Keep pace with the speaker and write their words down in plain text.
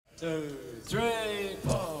2, 3,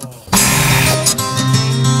 4.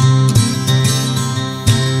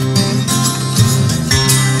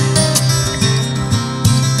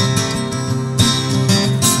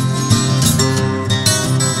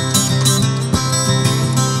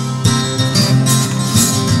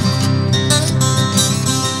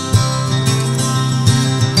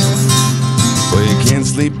 Well, you can't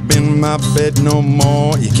sleep in my bed no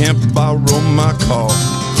more. You can't borrow my car.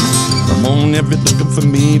 I'm on every looking for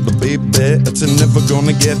me, but baby, it's never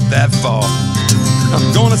gonna get that far.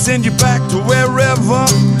 I'm gonna send you back to wherever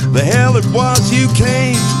the hell it was you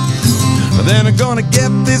came. But then I'm gonna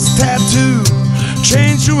get this tattoo,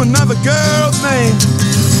 change to another girl's name.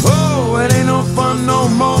 Oh, it ain't no fun no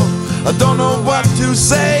more. I don't know what to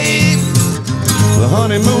say. The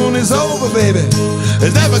honeymoon is over, baby.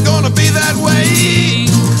 It's never gonna be that way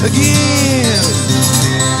again.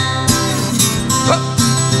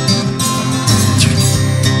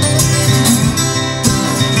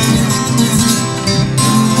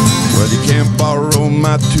 Well, you can't borrow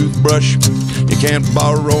my toothbrush, you can't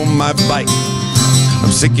borrow my bike.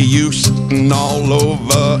 I'm sick of you shitting all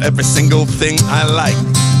over every single thing I like.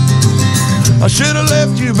 I should have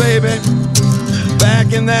left you, baby,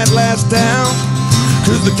 back in that last town.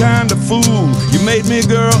 'Cause the kind of fool you made me,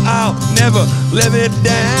 girl, I'll never live it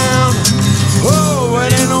down. Oh,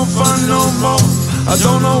 it ain't no fun no more. I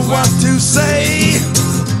don't know what to say.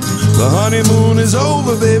 The honeymoon is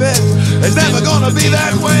over, baby. It's never gonna be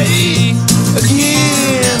that way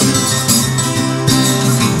again.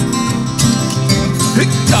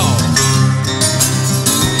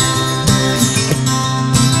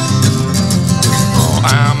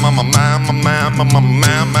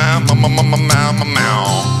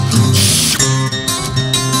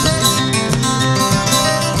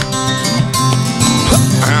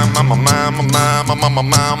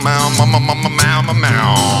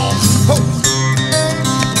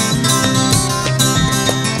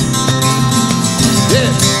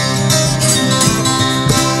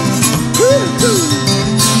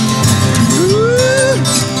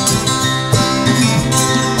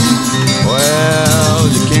 Well,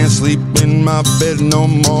 you can't sleep in my bed no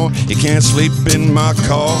more. You can't sleep in my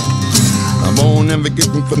car. I'm on never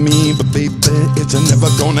getting for me, but baby, it's never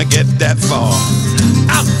gonna get that far.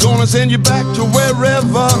 I'm gonna send you back to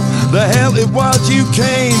wherever the hell it was you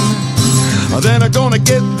came. Then I'm gonna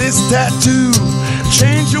get this tattoo,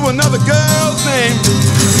 change to another girl's name.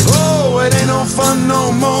 Oh, it ain't no fun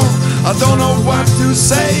no more. I don't know what to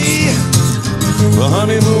say. The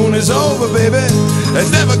honeymoon is over, baby.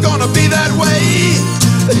 It's never gonna be that way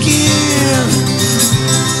again.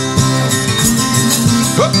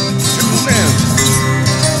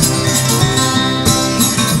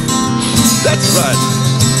 That's right.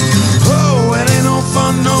 Oh, it ain't no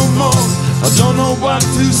fun no more. I don't know what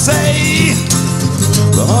to say.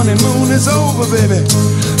 The honeymoon is over, baby.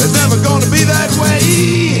 It's never gonna be that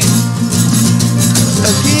way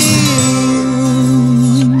again.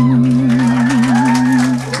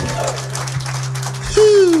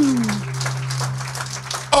 Whew.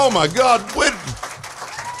 Oh my God, Whit.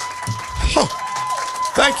 Oh,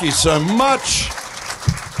 thank you so much.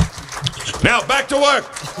 Now back to work.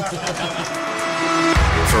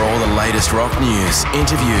 For all the latest rock news,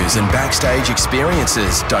 interviews and backstage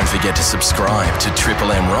experiences, don't forget to subscribe to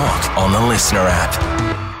Triple M Rock on the Listener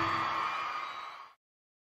app.